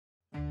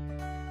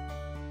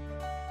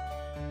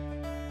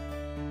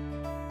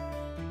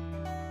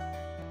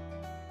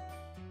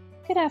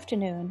Good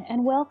afternoon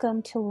and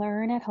welcome to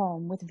Learn at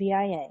Home with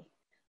VIA.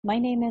 My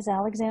name is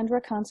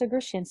Alexandra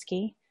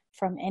Konsur-Grushinski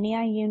from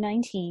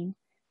IU19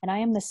 and I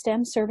am the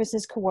STEM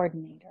Services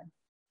Coordinator.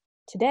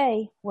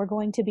 Today we're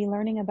going to be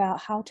learning about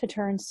how to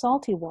turn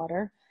salty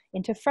water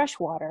into fresh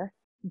water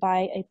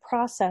by a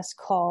process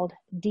called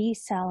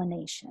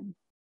desalination.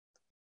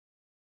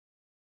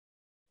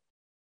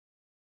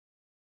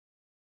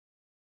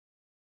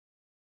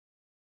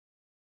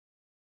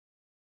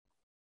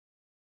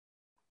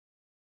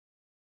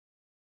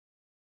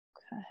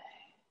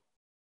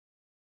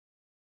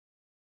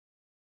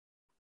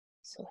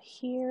 So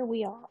here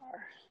we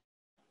are.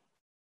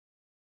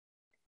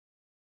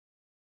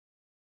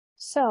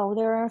 So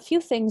there are a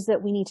few things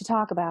that we need to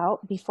talk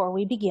about before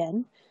we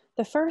begin.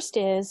 The first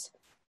is,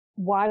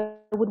 why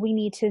would we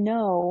need to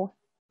know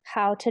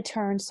how to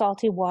turn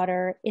salty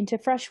water into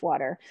fresh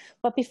water?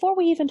 But before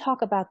we even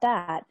talk about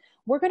that,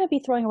 we're going to be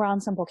throwing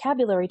around some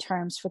vocabulary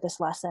terms for this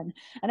lesson,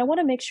 and I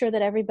want to make sure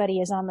that everybody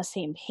is on the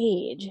same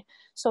page.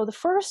 So the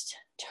first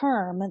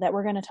term that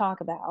we're going to talk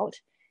about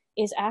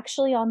is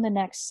actually on the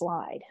next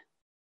slide.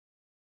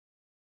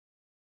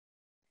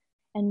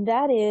 And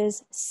that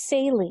is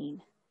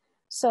saline.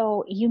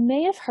 So you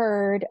may have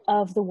heard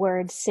of the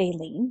word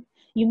saline.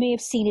 You may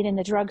have seen it in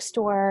the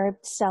drugstore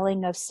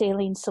selling of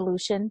saline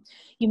solution.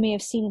 You may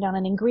have seen it on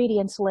an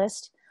ingredients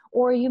list,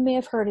 or you may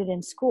have heard it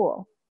in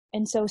school.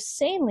 And so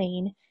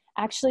saline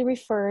actually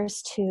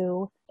refers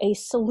to a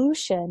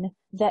solution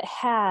that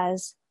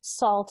has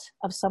salt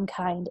of some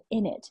kind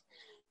in it.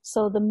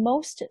 So the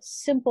most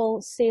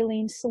simple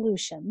saline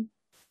solution,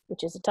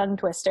 which is a tongue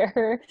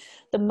twister,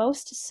 the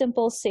most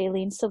simple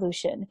saline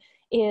solution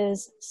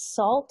is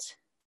salt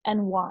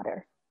and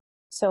water.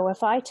 So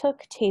if I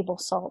took table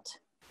salt,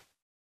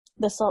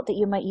 the salt that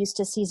you might use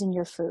to season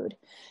your food,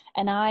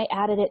 and I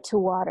added it to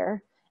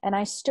water, and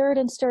I stirred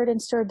and stirred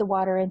and stirred the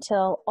water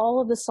until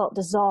all of the salt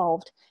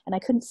dissolved and I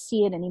couldn't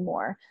see it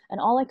anymore, and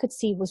all I could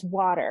see was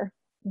water,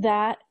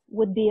 that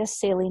would be a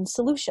saline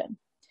solution.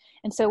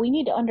 And so we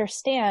need to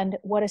understand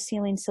what a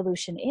saline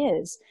solution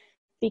is,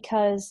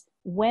 because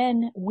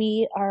when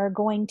we are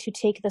going to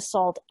take the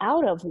salt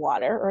out of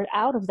water or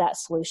out of that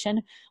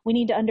solution, we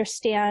need to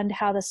understand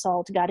how the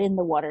salt got in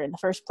the water in the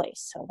first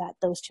place. So that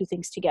those two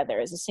things together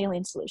is a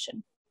saline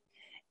solution.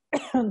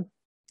 The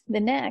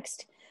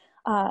next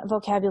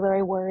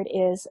vocabulary word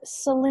is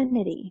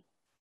salinity.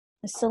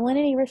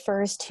 Salinity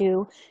refers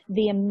to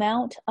the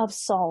amount of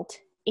salt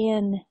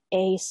in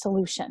a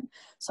solution.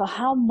 So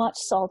how much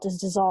salt is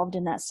dissolved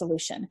in that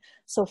solution.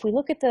 So if we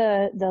look at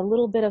the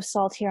little bit of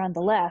salt here on the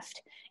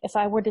left, if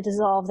I were to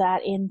dissolve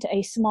that into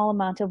a small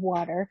amount of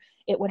water,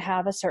 it would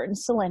have a certain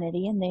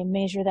salinity, and they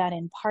measure that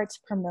in parts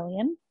per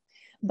million.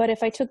 But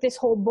if I took this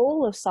whole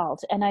bowl of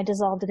salt and I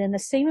dissolved it in the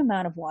same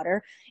amount of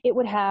water, it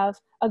would have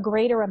a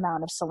greater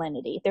amount of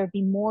salinity. There'd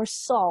be more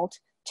salt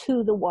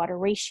to the water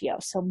ratio.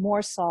 So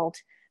more salt,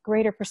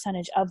 greater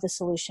percentage of the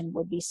solution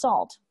would be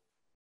salt.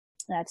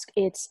 That's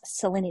its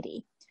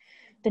salinity.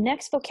 The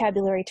next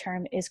vocabulary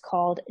term is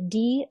called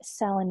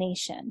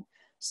desalination.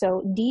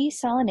 So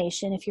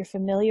desalination, if you're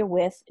familiar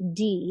with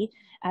de,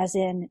 as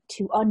in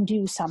to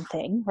undo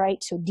something,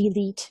 right? So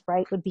delete,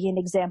 right, would be an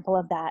example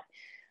of that.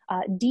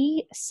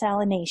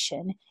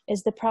 Desalination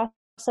is the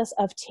process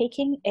of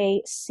taking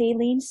a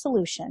saline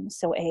solution,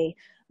 so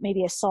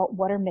maybe a salt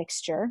water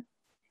mixture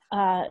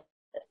that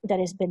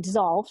has been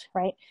dissolved,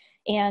 right,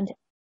 and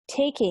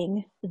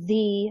taking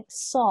the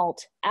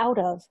salt out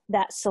of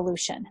that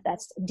solution.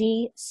 That's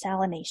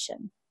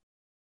desalination.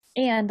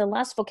 And the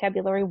last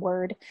vocabulary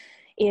word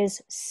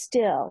is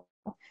still.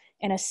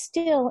 And a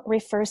still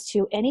refers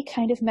to any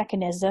kind of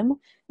mechanism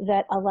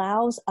that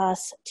allows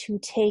us to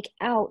take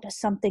out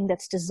something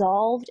that's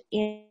dissolved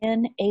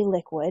in a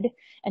liquid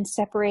and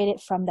separate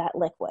it from that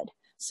liquid.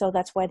 So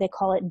that's why they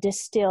call it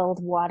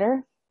distilled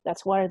water.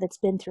 That's water that's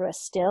been through a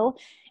still,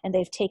 and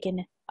they've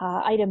taken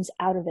items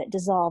out of it,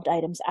 dissolved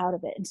items out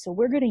of it. And so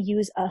we're going to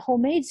use a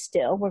homemade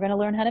still. We're going to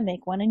learn how to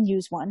make one and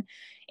use one.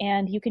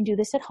 And you can do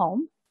this at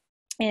home.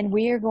 And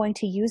we are going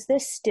to use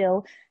this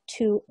still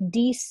to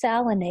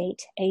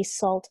desalinate a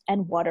salt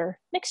and water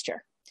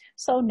mixture.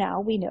 So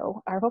now we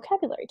know our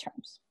vocabulary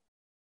terms.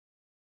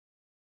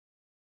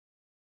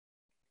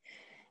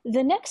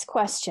 The next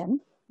question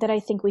that I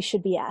think we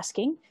should be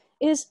asking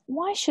is,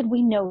 why should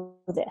we know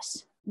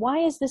this? Why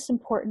is this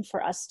important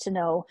for us to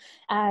know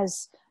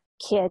as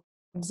kids,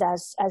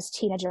 as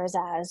teenagers,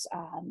 as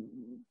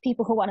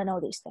people who want to know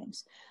these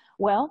things?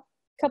 Well,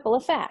 a couple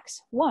of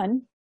facts.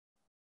 One,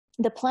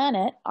 the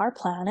planet, our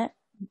planet,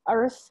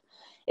 Earth,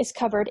 is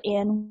covered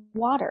in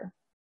water.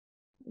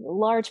 A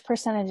large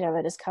percentage of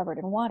it is covered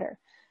in water.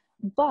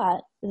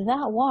 But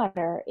that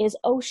water is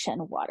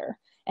ocean water,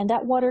 and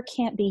that water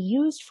can't be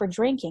used for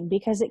drinking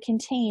because it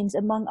contains,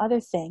 among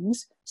other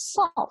things,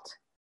 salt.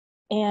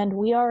 And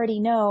we already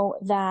know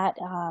that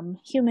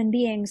human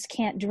beings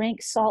can't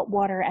drink salt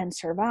water and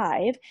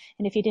survive.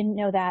 And if you didn't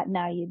know that,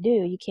 now you do.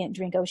 You can't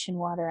drink ocean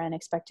water and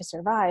expect to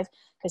survive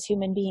because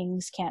human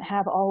beings can't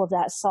have all of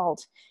that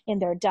salt in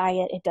their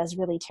diet. It does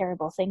really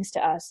terrible things to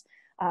us,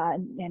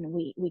 and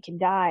we can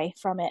die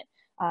from it.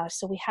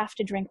 So we have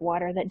to drink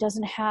water that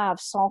doesn't have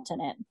salt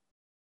in it.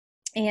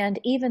 And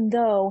even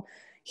though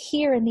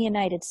here in the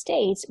United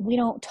States, we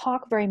don't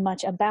talk very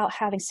much about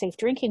having safe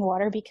drinking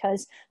water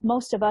because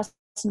most of us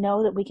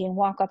know that we can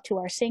walk up to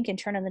our sink and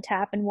turn on the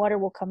tap and water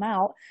will come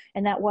out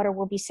and that water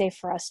will be safe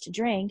for us to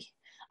drink.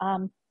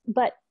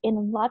 But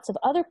in lots of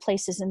other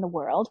places in the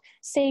world,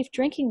 safe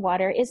drinking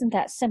water isn't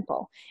that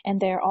simple. And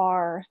there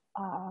are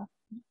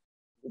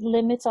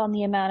limits on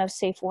the amount of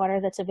safe water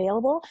that's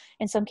available.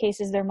 In some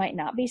cases, there might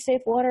not be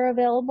safe water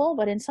available,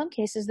 but in some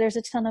cases, there's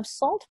a ton of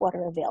salt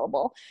water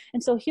available.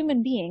 And so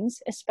human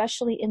beings,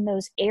 especially in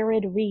those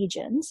arid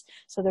regions,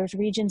 so those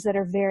regions that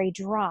are very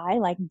dry,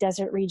 like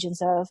desert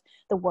regions of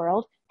the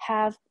world,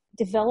 have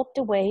developed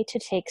a way to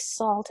take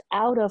salt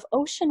out of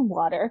ocean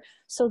water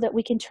so that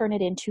we can turn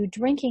it into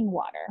drinking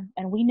water.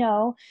 And we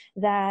know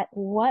that,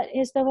 what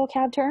is the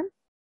vocab term?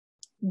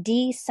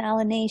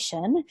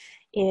 Desalination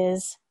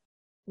is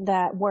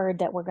that word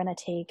that we're going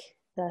to take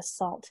the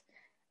salt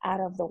out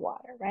of the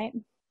water, right?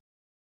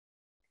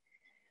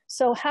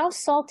 So how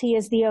salty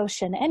is the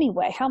ocean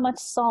anyway? How much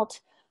salt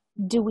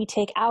do we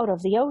take out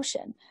of the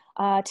ocean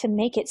to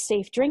make it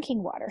safe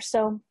drinking water?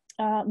 So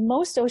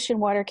most ocean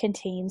water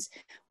contains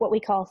what we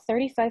call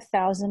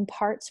 35,000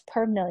 parts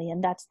per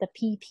million. That's the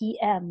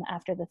ppm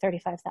after the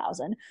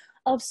 35,000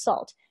 of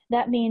salt.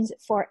 That means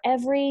for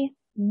every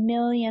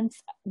million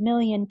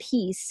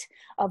piece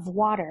of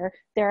water,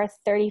 there are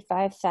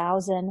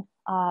 35,000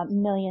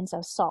 millions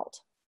of salt.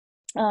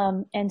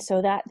 And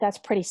so that's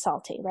pretty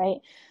salty, right?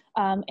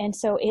 And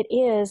so it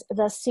is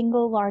the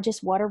single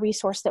largest water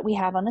resource that we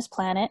have on this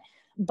planet,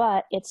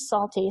 but it's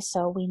salty,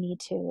 so we need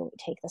to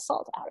take the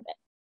salt out of it.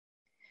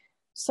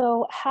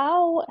 So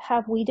how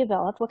have we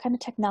developed, what kind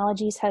of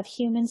technologies have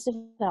humans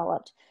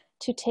developed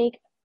to take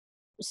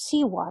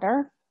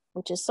seawater,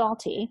 which is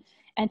salty,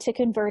 and to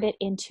convert it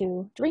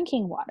into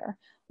drinking water?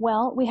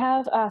 Well, we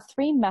have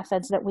 3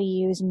 methods that we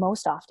use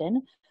most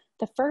often.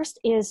 The first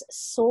is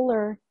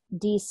solar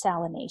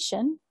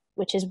desalination,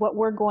 which is what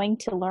we're going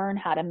to learn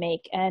how to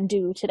make and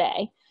do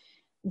today.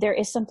 There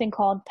is something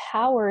called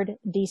powered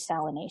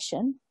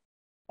desalination,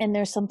 and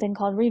there's something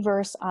called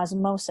reverse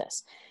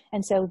osmosis.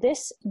 And so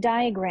this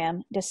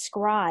diagram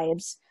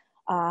describes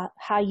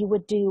how you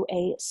would do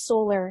a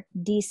solar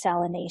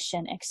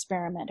desalination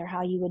experiment, or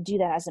how you would do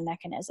that as a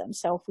mechanism.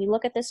 So if we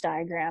look at this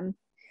diagram,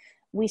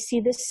 we see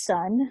the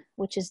sun,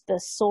 which is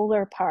the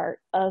solar part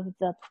of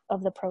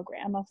the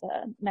program, of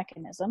the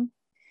mechanism.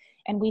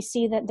 And we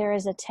see that there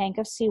is a tank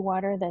of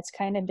seawater that's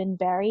kind of been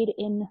buried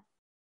in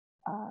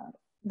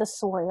the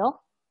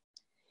soil.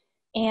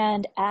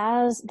 And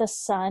as the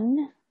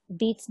sun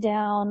beats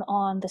down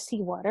on the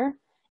seawater,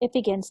 it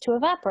begins to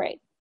evaporate.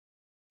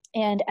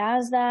 And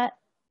as that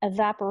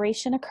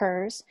evaporation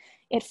occurs,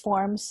 it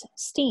forms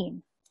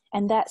steam.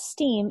 And that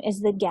steam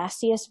is the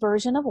gaseous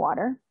version of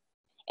water,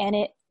 and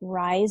it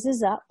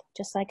rises up,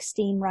 just like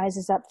steam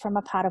rises up from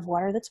a pot of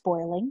water that's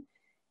boiling,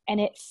 and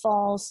it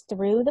falls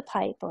through the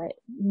pipe, or it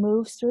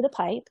moves through the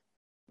pipe,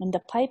 and the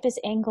pipe is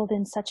angled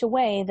in such a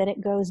way that it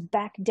goes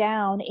back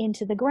down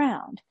into the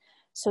ground.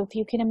 So if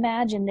you can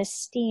imagine this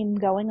steam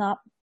going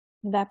up,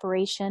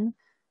 evaporation,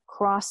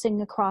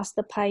 crossing across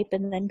the pipe,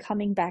 and then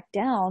coming back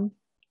down,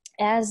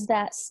 as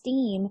that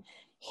steam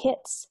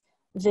hits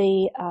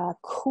the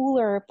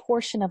cooler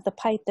portion of the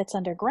pipe that's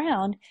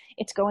underground,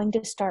 it's going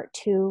to start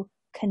to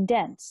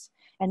condense.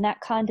 And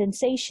that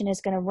condensation is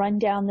going to run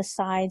down the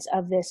sides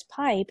of this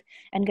pipe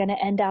and going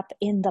to end up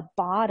in the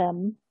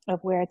bottom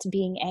of where it's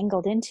being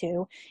angled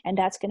into. And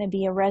that's going to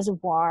be a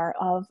reservoir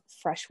of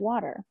fresh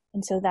water.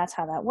 And so that's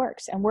how that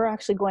works. And we're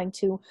actually going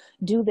to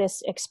do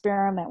this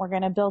experiment. We're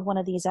going to build one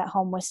of these at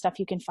home with stuff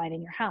you can find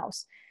in your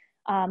house.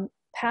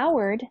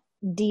 Powered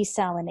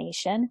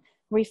desalination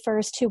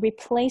refers to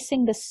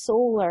replacing the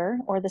solar,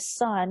 or the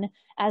sun,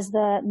 as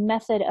the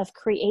method of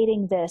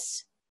creating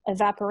this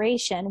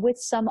evaporation with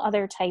some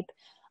other type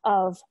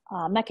of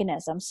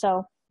mechanism.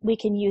 So we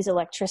can use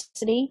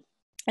electricity.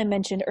 I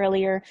mentioned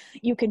earlier,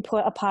 you can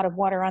put a pot of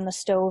water on the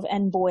stove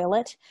and boil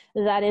it.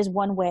 That is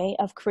one way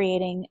of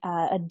creating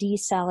a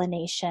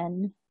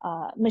desalination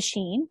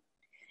machine.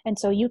 And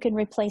so you can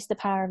replace the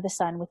power of the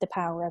sun with the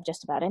power of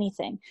just about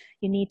anything.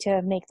 You need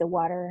to make the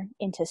water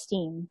into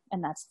steam,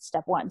 and that's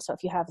step 1. So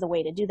if you have the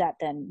way to do that,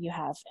 then you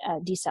have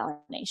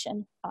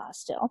desalination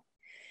still.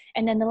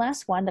 And then the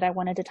last one that I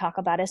wanted to talk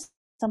about is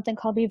something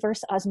called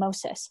reverse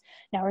osmosis.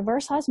 Now,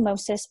 reverse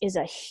osmosis is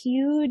a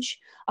huge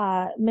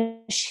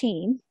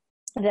machine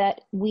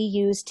that we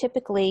use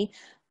typically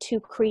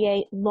to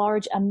create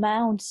large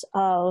amounts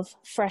of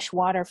fresh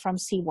water from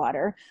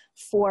seawater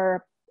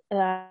for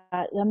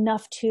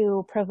enough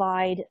to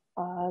provide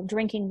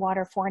drinking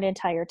water for an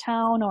entire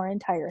town or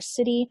entire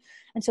city.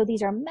 And so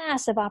these are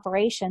massive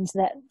operations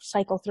that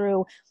cycle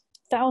through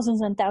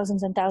thousands and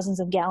thousands and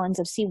thousands of gallons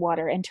of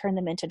seawater and turn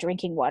them into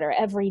drinking water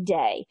every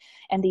day.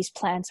 And these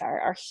plants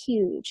are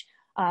huge.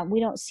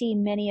 We don't see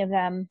many of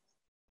them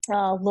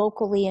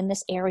locally in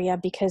this area,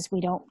 because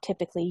we don't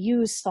typically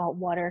use salt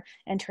water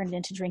and turn it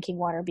into drinking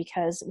water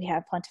because we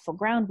have plentiful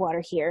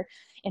groundwater here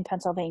in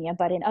Pennsylvania.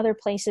 But in other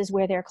places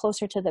where they're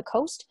closer to the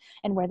coast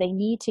and where they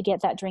need to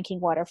get that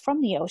drinking water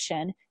from the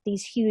ocean,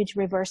 these huge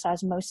reverse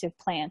osmosis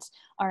plants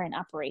are in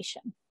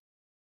operation.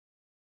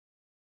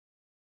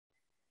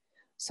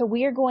 So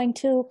we are going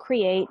to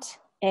create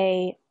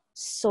a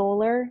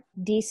solar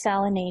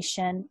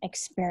desalination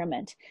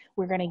experiment.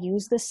 We're going to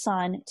use the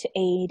sun to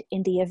aid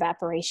in the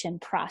evaporation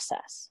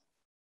process.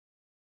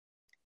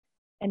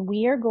 And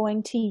we are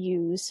going to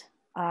use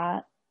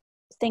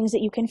things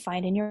that you can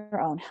find in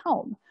your own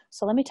home.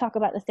 So let me talk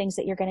about the things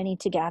that you're going to need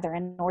to gather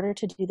in order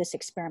to do this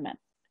experiment.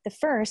 The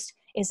first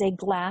is a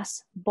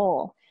glass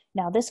bowl.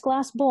 Now, this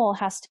glass bowl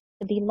has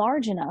to be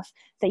large enough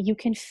that you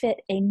can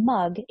fit a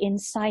mug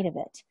inside of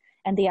it.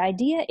 And the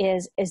idea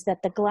is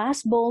that the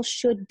glass bowl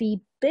should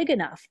be big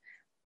enough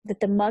that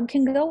the mug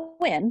can go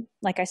in,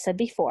 like I said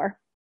before,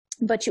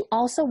 but you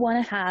also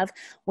want to have,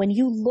 when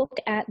you look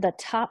at the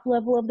top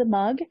level of the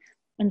mug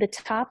and the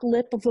top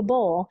lip of the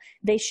bowl,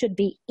 they should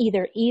be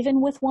either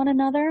even with one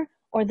another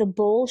or the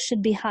bowl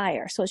should be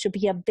higher. So it should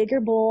be a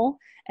bigger bowl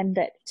and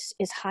that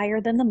is higher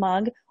than the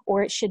mug,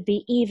 or it should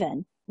be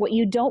even. What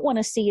you don't want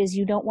to see is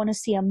you don't want to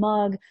see a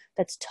mug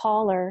that's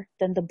taller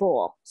than the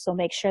bowl. So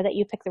make sure that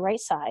you pick the right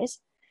size.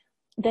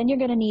 Then you're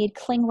going to need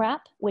cling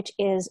wrap, which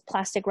is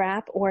plastic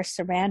wrap or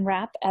saran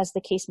wrap, as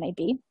the case may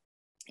be.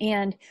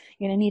 And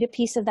you're going to need a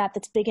piece of that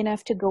that's big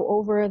enough to go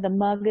over the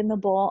mug and the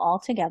bowl all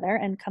together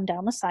and come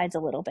down the sides a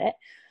little bit.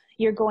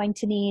 You're going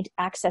to need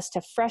access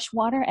to fresh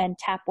water, and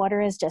tap water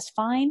is just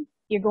fine.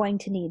 You're going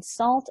to need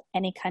salt.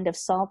 Any kind of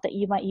salt that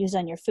you might use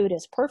on your food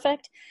is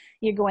perfect.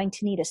 You're going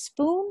to need a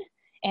spoon,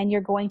 and you're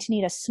going to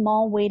need a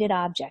small weighted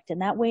object.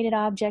 And that weighted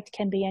object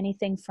can be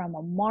anything from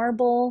a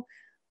marble,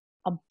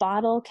 a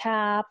bottle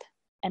cap,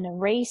 an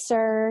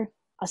eraser,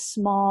 a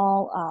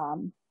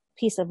small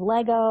piece of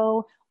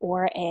Lego,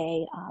 or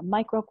a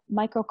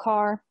micro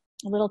car,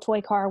 a little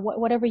toy car,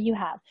 whatever you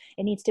have.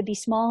 It needs to be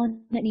small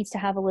and it needs to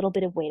have a little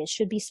bit of weight. It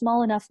should be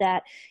small enough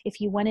that if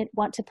you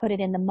want to put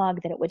it in the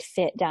mug, that it would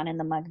fit down in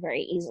the mug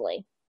very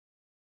easily.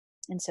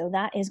 And so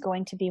that is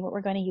going to be what we're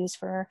going to use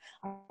for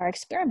our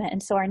experiment.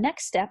 And so our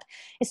next step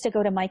is to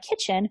go to my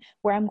kitchen,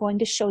 where I'm going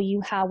to show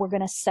you how we're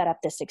going to set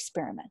up this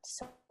experiment.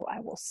 So I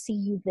will see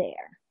you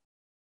there.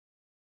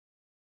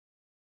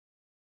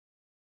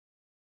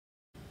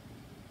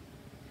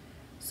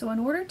 So in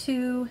order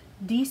to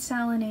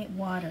desalinate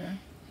water,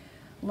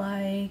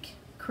 like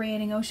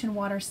creating ocean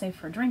water safe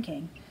for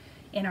drinking,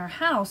 in our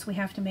house we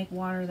have to make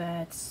water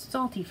that's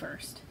salty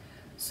first.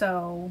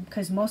 So,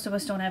 because most of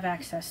us don't have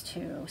access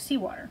to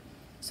seawater.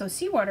 So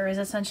seawater is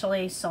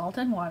essentially salt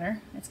and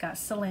water. It's got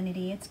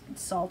salinity, it's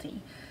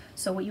salty.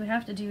 So what you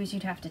have to do is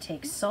you'd have to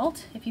take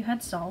salt, if you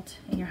had salt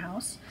in your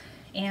house,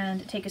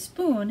 and take a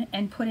spoon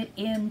and put it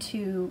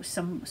into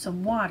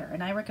some water.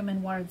 And I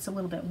recommend water that's a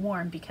little bit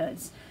warm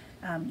because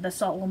the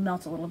salt will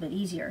melt a little bit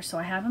easier. So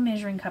I have a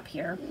measuring cup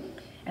here,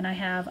 and I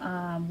have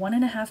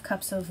 1.5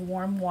 cups of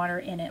warm water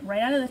in it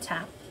right out of the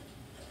tap.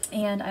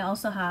 And I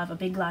also have a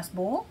big glass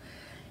bowl,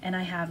 and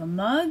I have a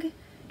mug,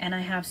 and I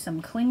have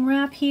some cling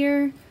wrap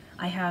here.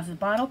 I have the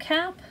bottle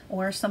cap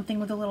or something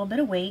with a little bit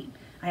of weight.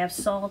 I have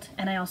salt,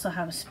 and I also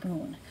have a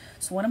spoon.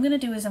 So what I'm going to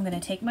do is I'm going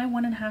to take my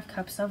 1.5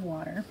 cups of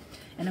water,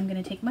 and I'm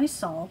going to take my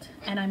salt,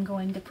 and I'm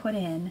going to put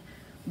in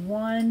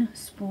 1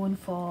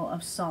 spoonful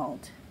of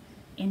salt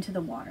into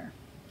the water,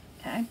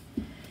 okay?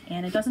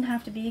 And it doesn't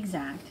have to be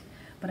exact,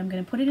 but I'm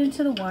going to put it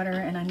into the water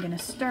and I'm going to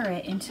stir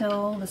it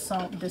until the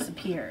salt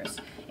disappears.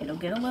 It'll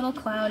get a little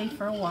cloudy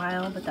for a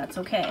while, but that's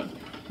okay.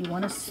 You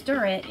want to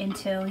stir it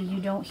until you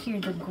don't hear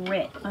the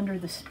grit under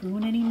the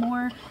spoon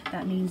anymore.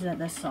 That means that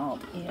the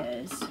salt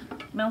is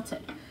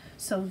melted.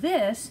 So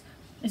this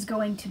is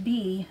going to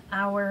be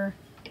our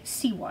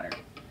seawater.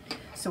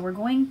 So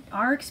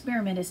our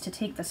experiment is to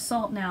take the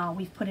salt now,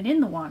 we've put it in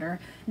the water.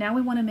 Now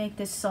we want to make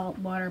this salt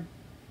water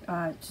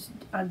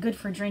good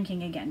for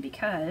drinking again,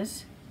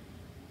 because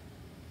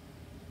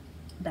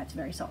that's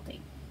very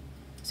salty.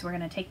 So we're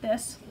going to take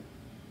this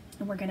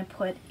and we're going to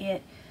put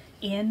it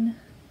in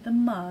the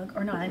mug,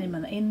 or not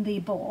in the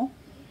bowl.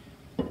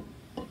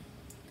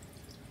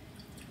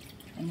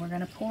 And we're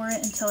going to pour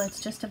it until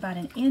it's just about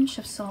 1 inch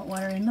of salt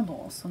water in the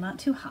bowl, so not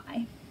too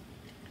high.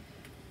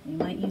 We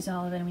might use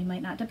all of it and we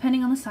might not,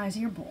 depending on the size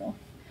of your bowl.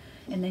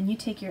 And then you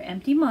take your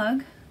empty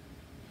mug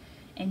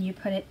and you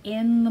put it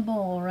in the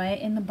bowl, right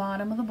in the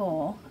bottom of the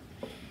bowl.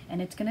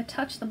 And it's going to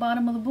touch the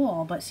bottom of the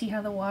bowl, but see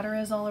how the water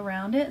is all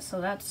around it? So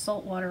that's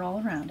salt water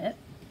all around it.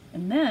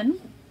 And then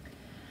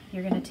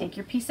you're going to take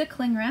your piece of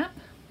cling wrap.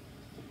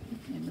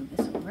 I'm going to move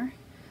this over.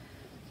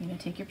 You're going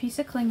to take your piece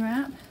of cling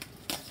wrap,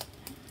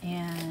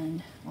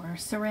 or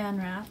saran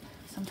wrap,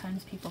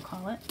 sometimes people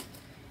call it,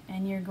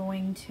 and you're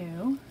going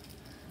to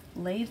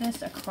lay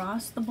this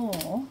across the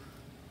bowl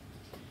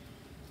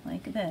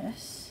like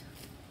this.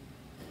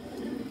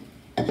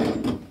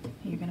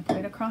 You're going to put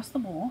it across the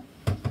bowl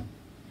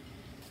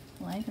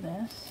like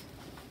this.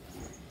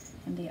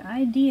 And the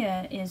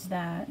idea is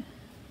that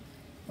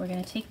we're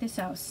going to take this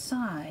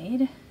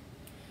outside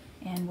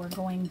and we're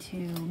going to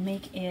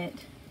make it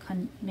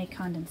make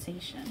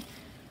condensation.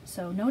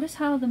 So notice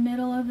how the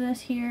middle of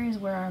this here is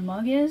where our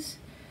mug is.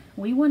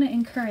 We want to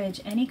encourage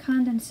any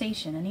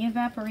condensation, any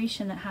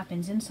evaporation that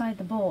happens inside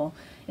the bowl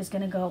is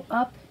going to go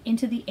up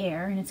into the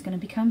air, and it's going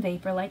to become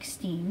vapor like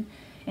steam,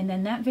 and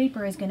then that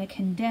vapor is going to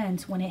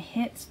condense when it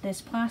hits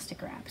this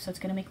plastic wrap. So it's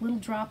going to make little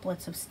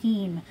droplets of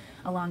steam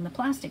along the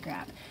plastic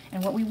wrap.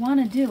 And what we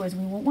want to do is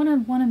we want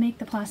to make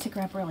the plastic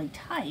wrap really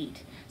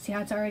tight. See how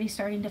it's already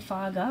starting to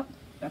fog up?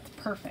 That's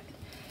perfect.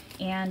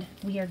 And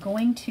we are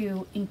going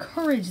to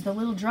encourage the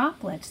little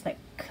droplets that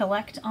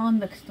collect on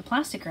the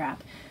plastic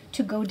wrap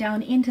to go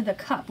down into the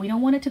cup. We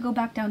don't want it to go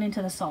back down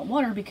into the salt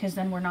water, because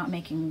then we're not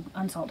making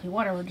unsalty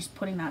water, we're just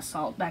putting that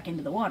salt back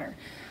into the water.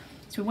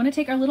 So we want to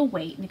take our little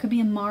weight, and it could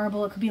be a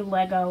marble, it could be a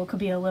Lego, it could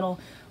be a little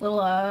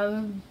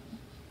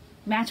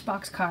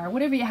matchbox car,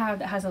 whatever you have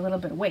that has a little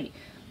bit of weight.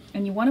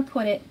 And you want to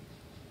put it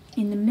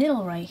in the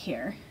middle right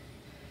here,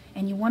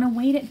 and you want to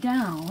weight it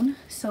down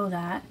so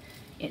that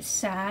it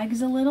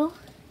sags a little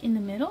in the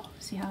middle.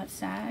 See how it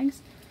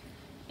sags?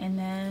 And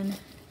then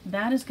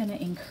that is going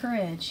to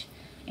encourage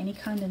any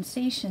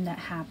condensation that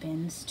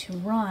happens to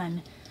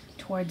run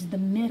towards the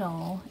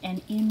middle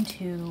and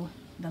into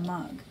the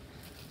mug.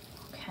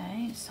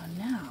 Okay, so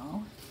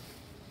now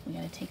we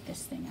got to take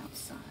this thing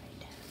outside.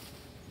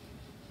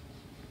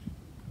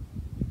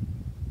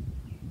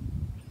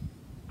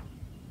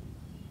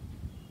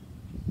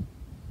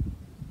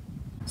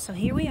 So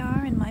here we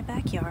are in my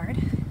backyard,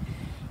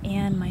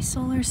 and my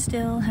solar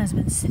still has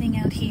been sitting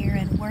out here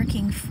and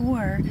working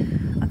for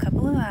a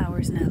couple of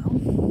hours now.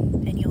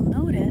 And you'll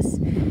notice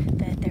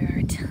that there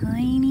are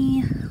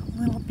tiny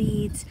little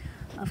beads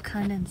of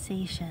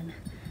condensation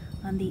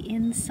on the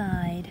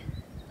inside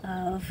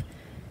of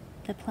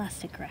the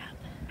plastic wrap.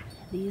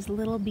 These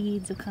little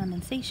beads of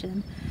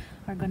condensation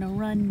are going to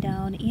run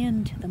down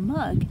into the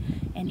mug,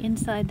 and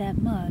inside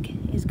that mug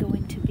is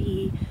going to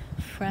be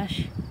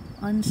fresh,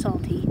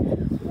 unsalty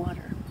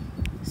water.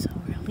 So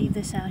we're going to leave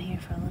this out here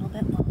for a little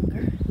bit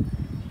longer.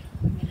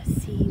 We're going to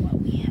see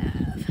what we have.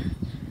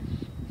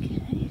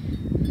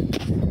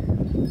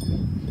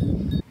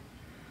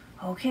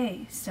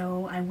 Okay,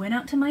 so I went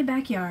out to my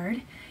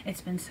backyard.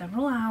 It's been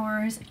several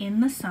hours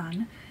in the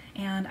sun,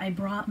 and I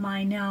brought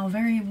my now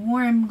very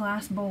warm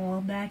glass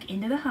bowl back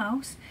into the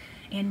house,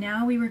 and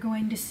now we were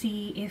going to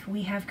see if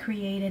we have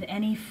created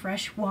any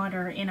fresh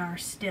water in our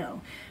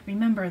still.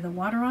 Remember, the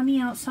water on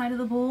the outside of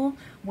the bowl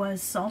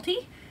was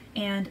salty,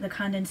 and the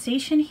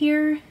condensation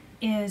here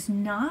is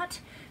not,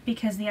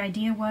 because the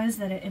idea was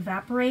that it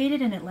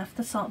evaporated and it left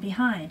the salt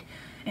behind.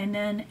 And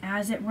then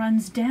as it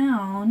runs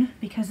down,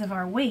 because of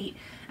our weight,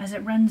 as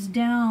it runs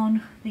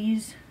down,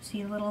 these,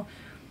 see little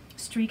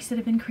streaks that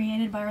have been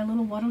created by our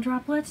little water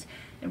droplets,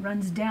 it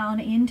runs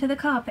down into the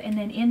cup, and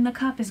then in the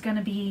cup is going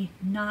to be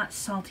not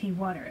salty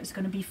water, it's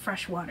going to be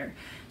fresh water.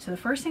 So the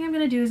first thing I'm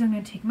going to do is I'm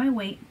going to take my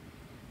weight,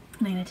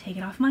 and I'm going to take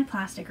it off my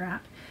plastic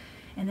wrap,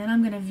 and then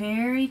I'm going to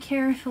very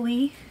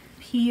carefully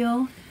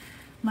peel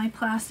my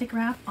plastic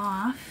wrap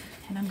off,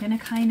 and I'm going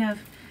to kind of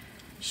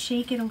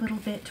shake it a little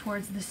bit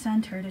towards the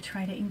center to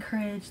try to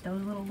encourage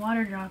those little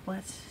water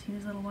droplets. See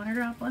these little water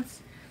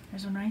droplets?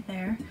 There's one right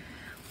there.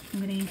 I'm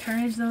going to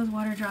encourage those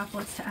water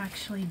droplets to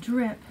actually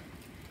drip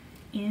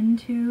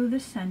into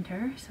the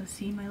center. So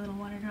see my little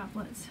water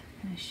droplets?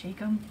 I'm going to shake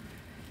them.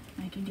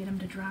 I can get them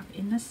to drop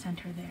in the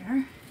center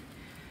there.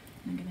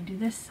 I'm going to do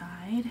this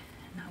side,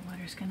 and that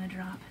water's going to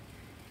drop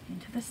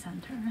into the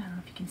center. I don't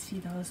know if you can see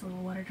those little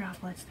water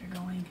droplets. They're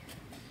going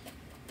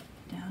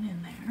down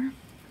in there.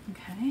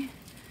 Okay.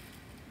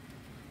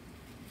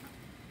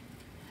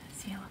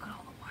 See, look at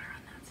all the water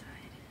on that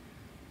side.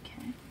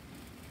 Okay.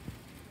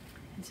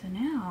 And so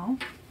now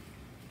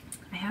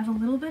I have a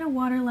little bit of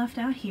water left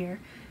out here.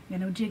 I'm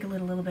going to jiggle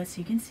it a little bit so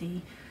you can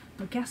see.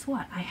 But guess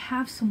what? I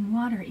have some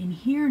water in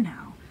here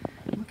now.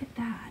 Look at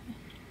that.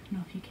 I don't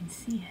know if you can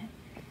see it,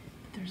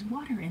 but there's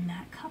water in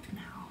that cup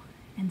now.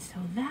 And so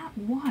that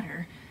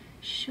water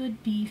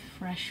should be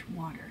fresh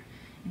water.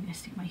 I'm going to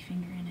stick my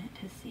finger in it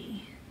to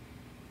see.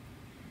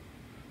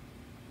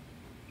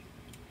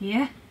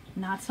 Yeah,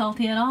 not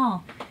salty at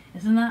all.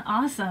 Isn't that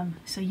awesome?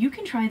 So you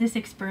can try this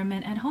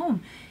experiment at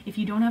home. If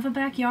you don't have a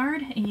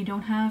backyard and you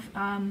don't have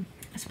a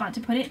spot to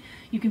put it,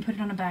 you can put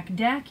it on a back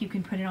deck, you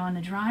can put it on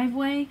the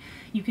driveway,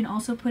 you can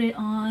also put it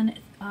on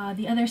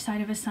the other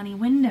side of a sunny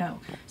window.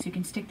 So you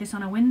can stick this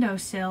on a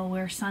windowsill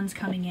where sun's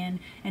coming in,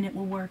 and it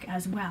will work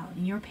as well.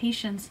 And your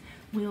patience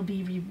will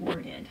be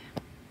rewarded.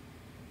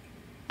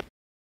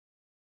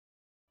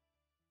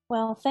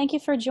 Well, thank you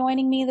for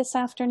joining me this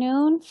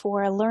afternoon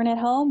for Learn at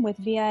Home with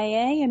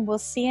VIA, and we'll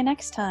see you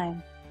next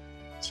time.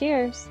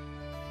 Cheers!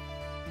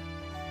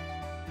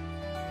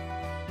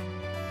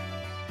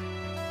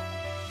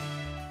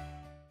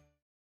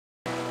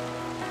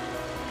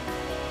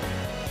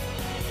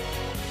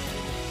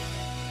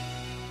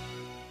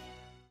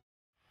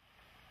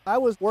 I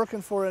was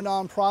working for a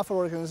nonprofit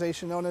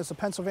organization known as the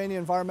Pennsylvania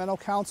Environmental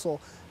Council,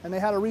 and they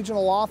had a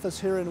regional office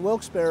here in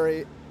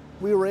Wilkes-Barre.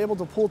 We were able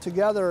to pull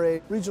together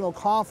a regional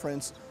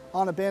conference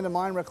on abandoned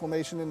mine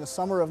reclamation in the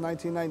summer of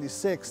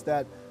 1996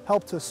 that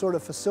helped to sort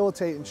of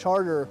facilitate and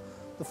charter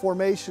the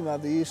formation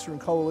of the Eastern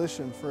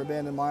Coalition for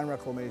Abandoned Mine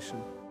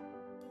Reclamation.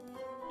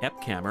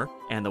 EPCAMR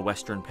and the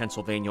Western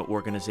Pennsylvania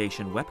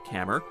organization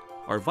WEPCAMR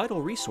are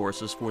vital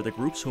resources for the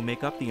groups who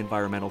make up the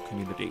environmental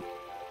community.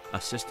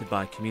 Assisted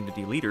by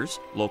community leaders,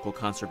 local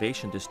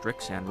conservation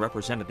districts, and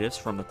representatives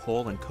from the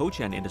coal and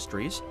cogen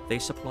industries, they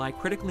supply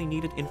critically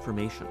needed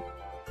information.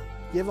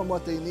 Give them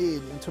what they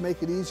need and to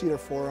make it easier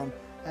for them.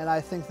 And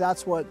I think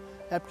that's what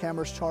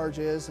EPCAMR's charge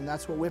is, and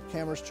that's what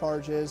WIPCAMR's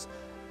charge is,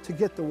 to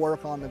get the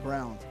work on the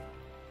ground.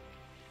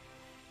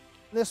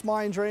 This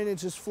mine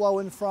drainage is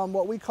flowing from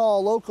what we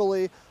call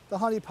locally the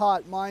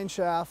Honeypot mine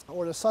shaft,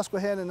 or the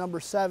Susquehanna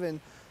number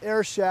 7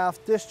 air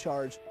shaft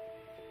discharge.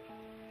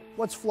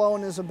 What's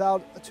flowing is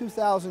about a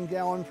 2,000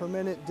 gallon per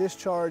minute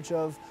discharge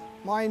of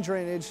mine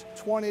drainage,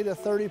 20 to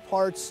 30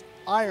 parts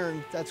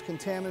iron that's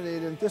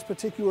contaminated in this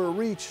particular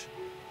reach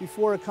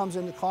before it comes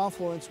into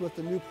confluence with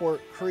the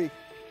Newport Creek.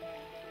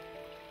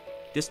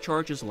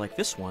 Discharges like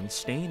this one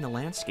stain the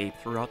landscape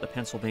throughout the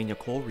Pennsylvania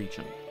coal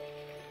region.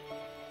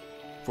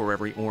 For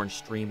every orange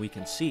stream we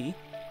can see,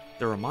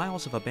 there are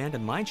miles of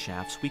abandoned mine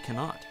shafts we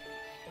cannot.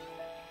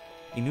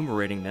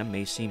 Enumerating them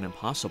may seem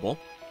impossible,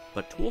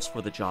 but tools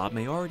for the job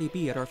may already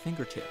be at our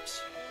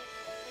fingertips.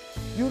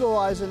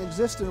 Utilizing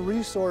existing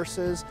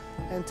resources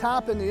and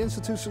tapping the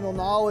institutional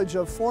knowledge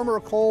of former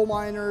coal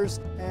miners,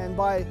 and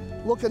by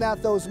looking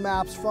at those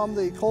maps from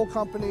the coal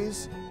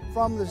companies,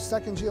 from the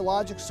Second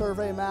Geologic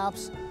Survey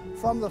maps,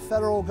 from the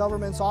federal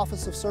government's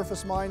Office of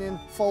Surface Mining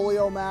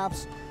folio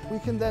maps, we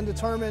can then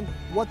determine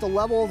what the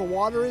level of the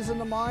water is in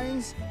the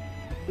mines.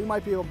 We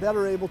might be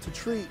better able to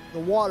treat the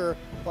water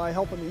by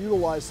helping to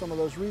utilize some of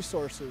those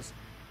resources.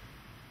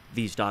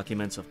 These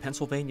documents of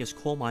Pennsylvania's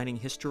coal mining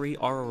history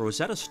are a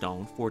Rosetta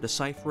Stone for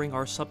deciphering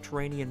our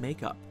subterranean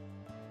makeup,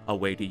 a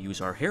way to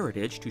use our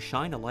heritage to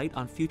shine a light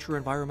on future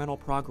environmental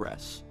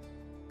progress.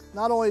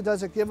 Not only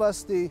does it give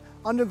us the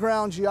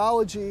underground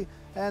geology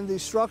and the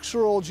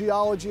structural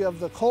geology of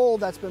the coal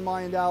that's been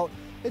mined out,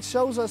 it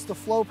shows us the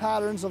flow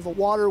patterns of the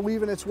water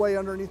weaving its way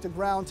underneath the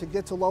ground to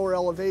get to lower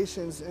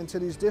elevations and to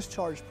these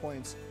discharge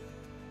points.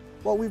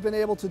 What we've been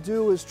able to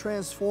do is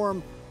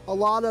transform a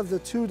lot of the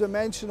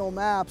two-dimensional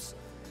maps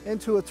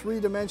into a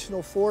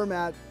three-dimensional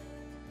format.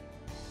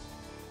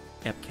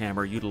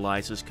 EPCAMR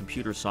utilizes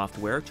computer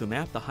software to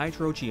map the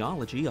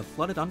hydrogeology of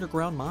flooded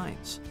underground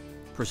mines,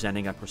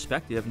 presenting a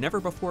perspective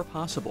never before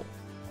possible,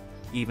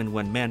 even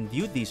when men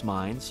viewed these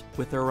mines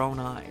with their own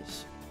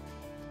eyes.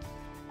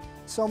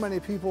 So many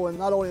people, and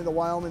not only in the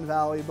Wyoming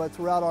Valley, but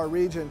throughout our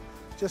region,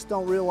 just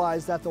don't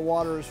realize that the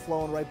water is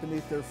flowing right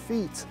beneath their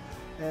feet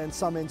in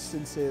some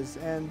instances.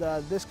 And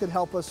this could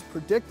help us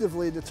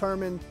predictively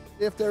determine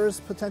if there is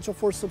potential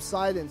for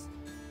subsidence.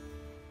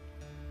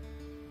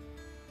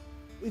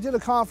 We did a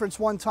conference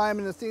one time,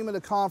 and the theme of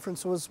the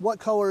conference was, what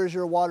color is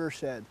your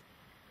watershed?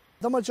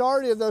 The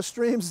majority of those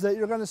streams that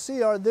you're going to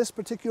see are this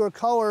particular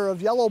color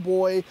of yellow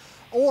boy,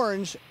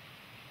 orange.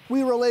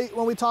 We relate,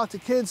 when we talk to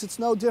kids, it's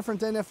no different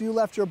than if you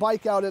left your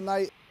bike out at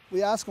night.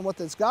 We ask them what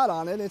it's got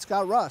on it, it's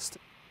got rust.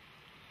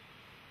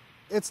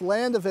 It's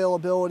land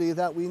availability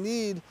that we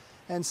need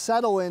and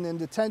settling and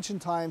detention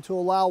time to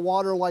allow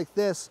water like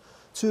this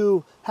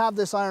to have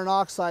this iron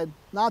oxide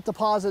not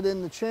deposit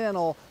in the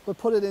channel, but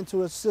put it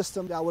into a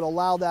system that would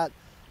allow that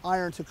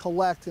iron to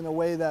collect in a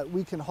way that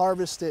we can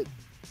harvest it.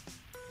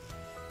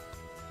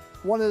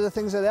 One of the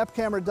things that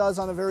EPCAMR does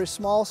on a very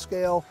small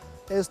scale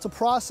is to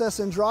process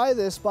and dry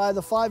this by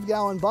the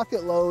 5-gallon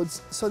bucket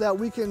loads so that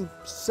we can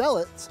sell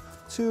it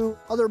to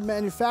other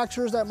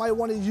manufacturers that might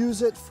want to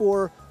use it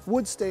for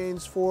wood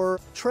stains,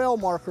 for trail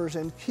markers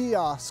and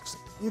kiosks.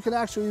 You can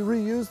actually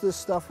reuse this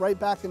stuff right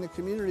back in the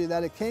community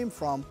that it came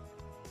from.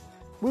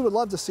 We would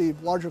love to see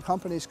larger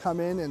companies come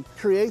in and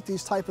create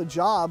these type of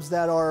jobs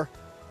that are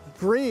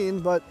green,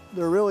 but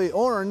they're really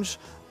orange,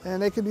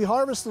 and they could be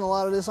harvesting a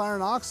lot of this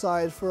iron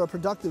oxide for a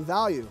productive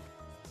value.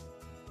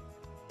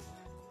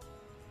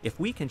 If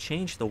we can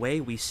change the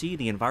way we see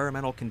the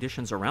environmental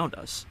conditions around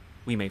us,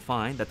 we may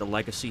find that the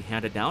legacy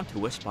handed down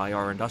to us by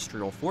our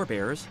industrial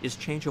forebears is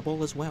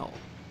changeable as well.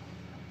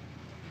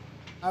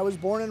 I was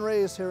born and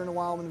raised here in the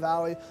Wyoming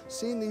Valley,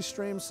 seen these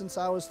streams since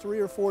I was 3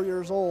 or 4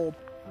 years old.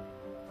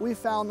 We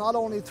found, not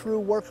only through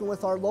working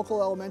with our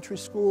local elementary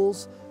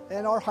schools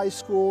and our high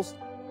schools,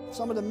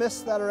 some of the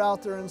myths that are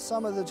out there and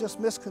some of the just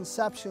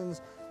misconceptions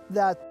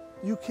that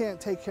you can't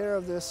take care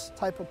of this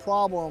type of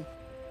problem.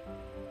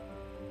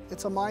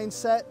 It's a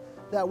mindset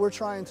that we're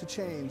trying to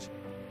change.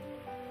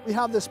 We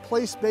have this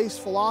place-based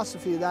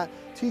philosophy that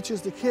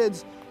teaches the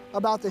kids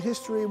about the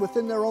history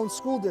within their own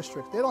school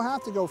district. They don't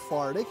have to go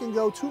far. They can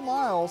go 2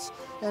 miles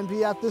and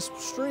be at this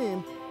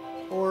stream,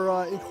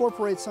 or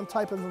incorporate some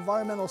type of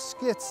environmental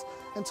skits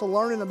into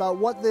learning about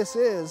what this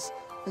is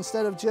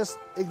instead of just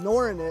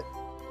ignoring it.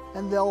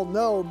 And they'll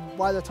know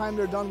by the time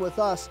they're done with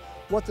us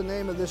what the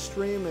name of this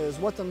stream is,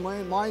 what the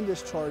mine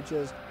discharge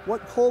is,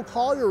 what coal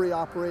colliery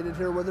operated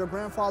here where their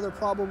grandfather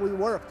probably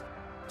worked.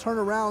 Turn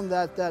around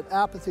that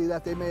apathy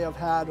that they may have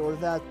had, or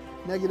that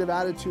negative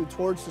attitude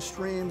towards the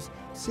streams,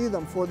 see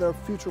them for their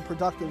future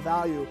productive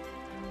value,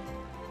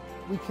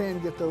 we can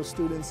get those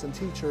students and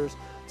teachers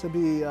to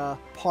be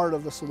part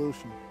of the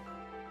solution.